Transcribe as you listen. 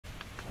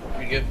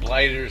get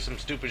blighted or some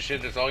stupid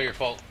shit, it's all your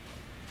fault.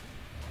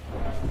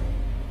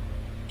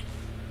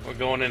 We're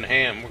going in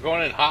ham. We're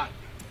going in hot.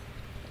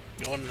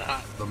 Going in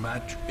hot. The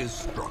match is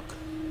struck.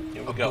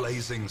 Here we A go.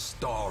 blazing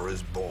star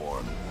is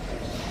born.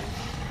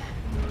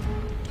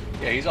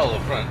 Yeah, he's all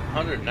up front.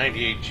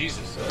 198.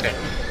 Jesus. Okay.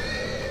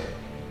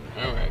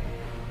 All right.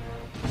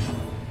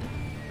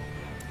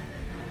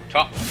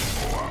 Top.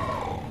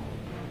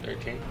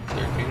 13.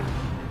 13.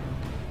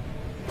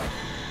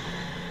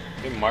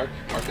 Okay, Mark.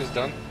 Mark is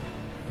done.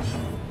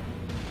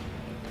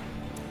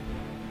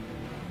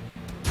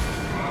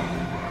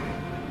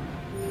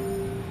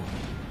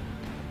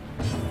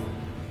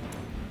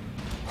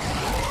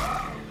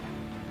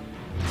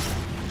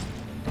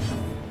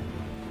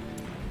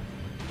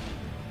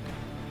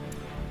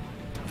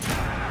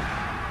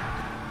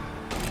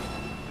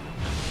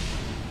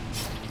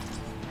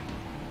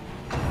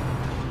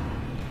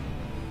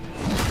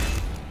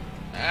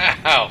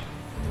 Ow!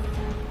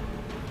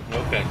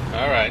 Okay,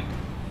 alright.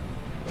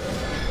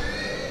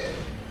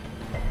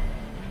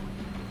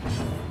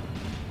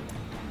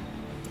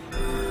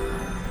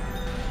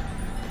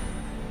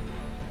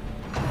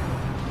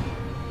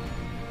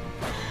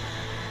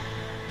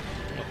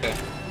 Okay,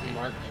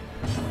 Mark.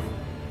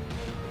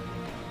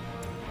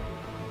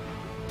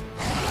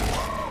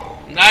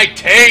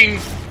 19!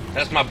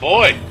 That's my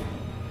boy!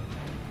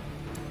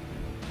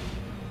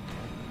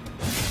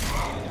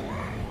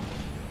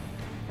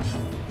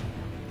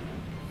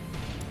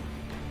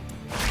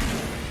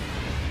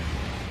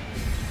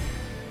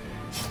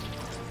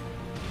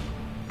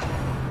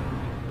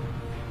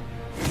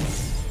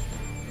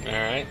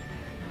 Alright.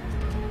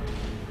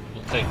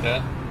 We'll take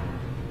that.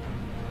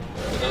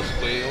 No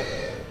squeal.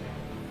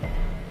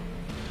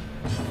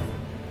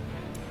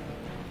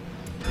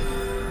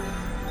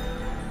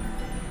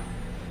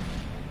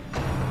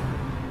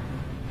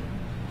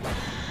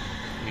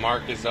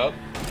 Mark is up.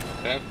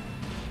 Okay.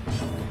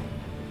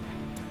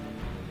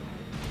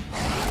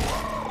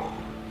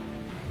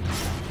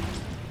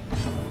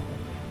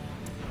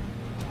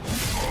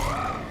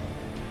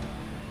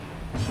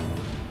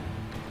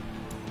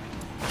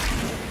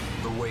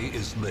 The way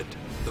is lit.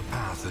 The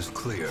path is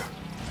clear.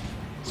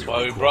 That's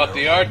why we brought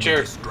the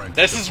archer. Strength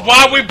This to is follow.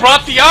 why we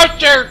brought the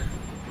archer!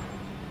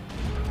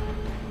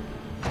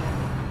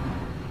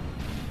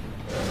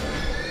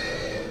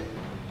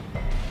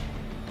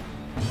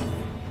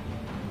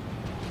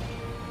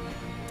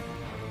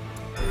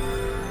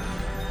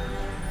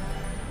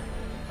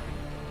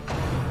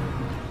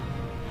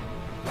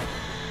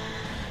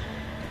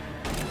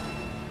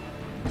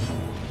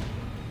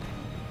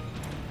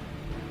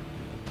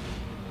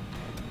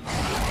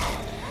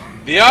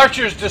 The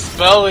archer's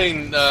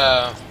dispelling,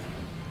 no,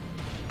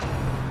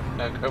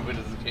 Grumpy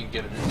can't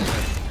get it.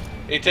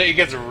 He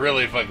gets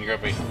really fucking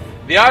grumpy.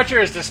 The archer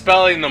is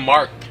dispelling the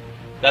mark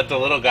that the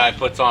little guy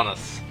puts on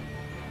us.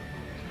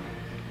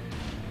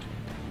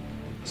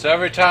 So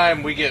every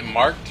time we get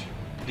marked,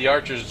 the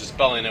archer's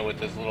dispelling it with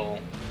this little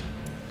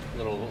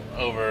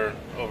over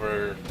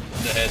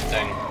the head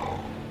thing.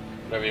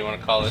 Whatever you want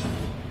to call it.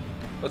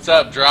 What's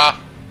up, Draw?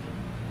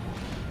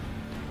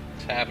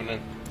 What's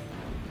happening?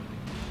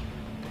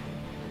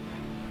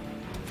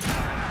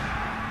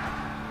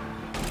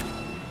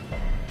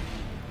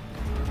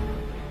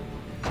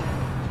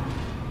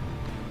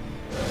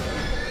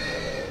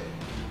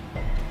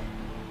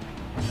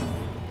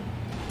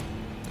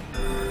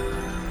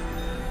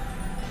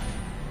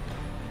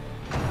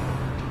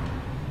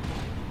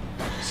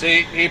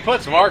 See, he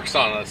puts marks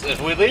on us. If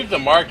we leave the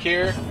mark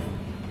here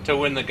to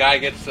when the guy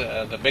gets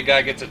the big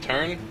guy gets a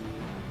turn,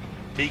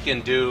 he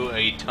can do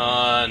a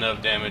ton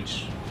of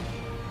damage.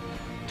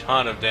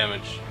 Ton of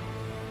damage.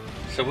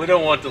 So we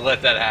don't want to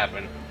let that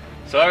happen.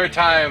 So every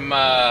time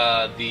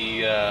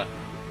the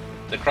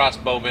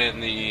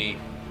crossbowman, the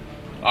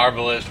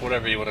arbalist,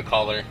 whatever you want to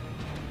call her,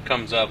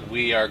 comes up,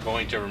 we are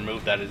going to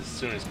remove that as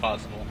soon as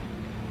possible.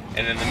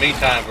 And in the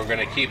meantime, we're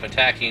going to keep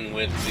attacking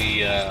with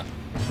the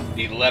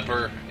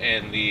leper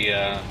and the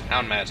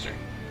houndmaster.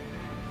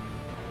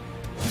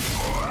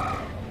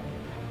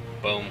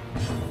 Boom.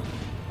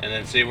 And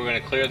then see, we're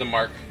going to clear the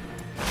mark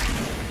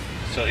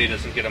so he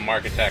doesn't get a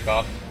mark attack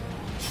off.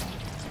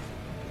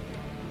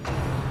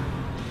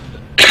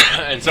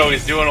 And so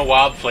he's doing a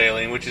wild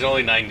flailing, which is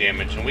only 9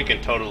 damage, and we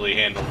can totally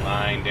handle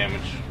 9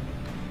 damage.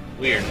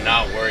 We are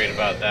not worried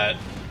about that.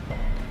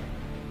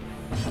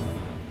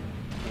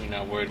 We're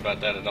not worried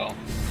about that at all.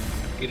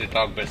 Eat a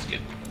dog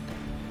biscuit.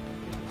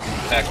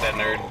 Attack that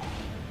nerd.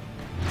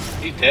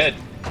 He dead.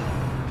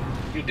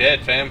 You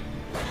dead, fam.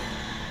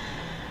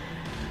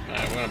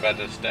 Alright, we're about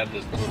to stab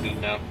this little dude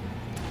now.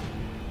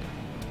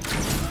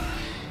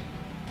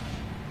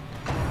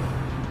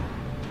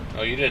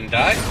 Oh, you didn't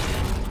die?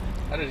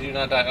 How did you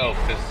not die? Oh,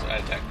 because I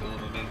attacked the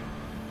little dude.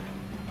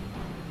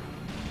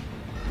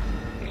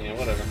 Yeah,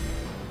 whatever.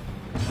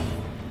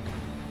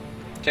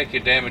 Take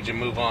your damage and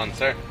move on,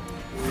 sir.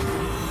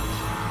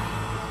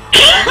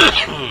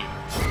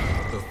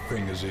 The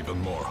thing is even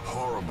more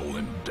horrible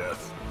in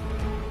death.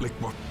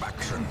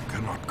 Liquefaction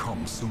cannot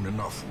come soon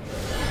enough.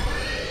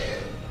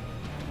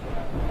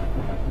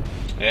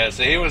 Yeah,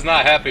 so he was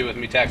not happy with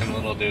me attacking the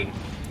little dude.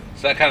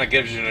 So that kind of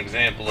gives you an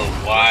example of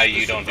why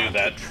you don't do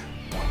that.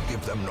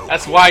 Give them no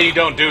That's why you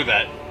don't do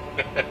that.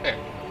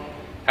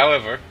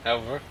 However,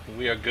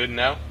 we are good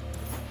now.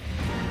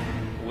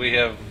 We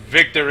have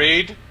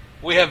victoried.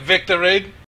 We have victoried.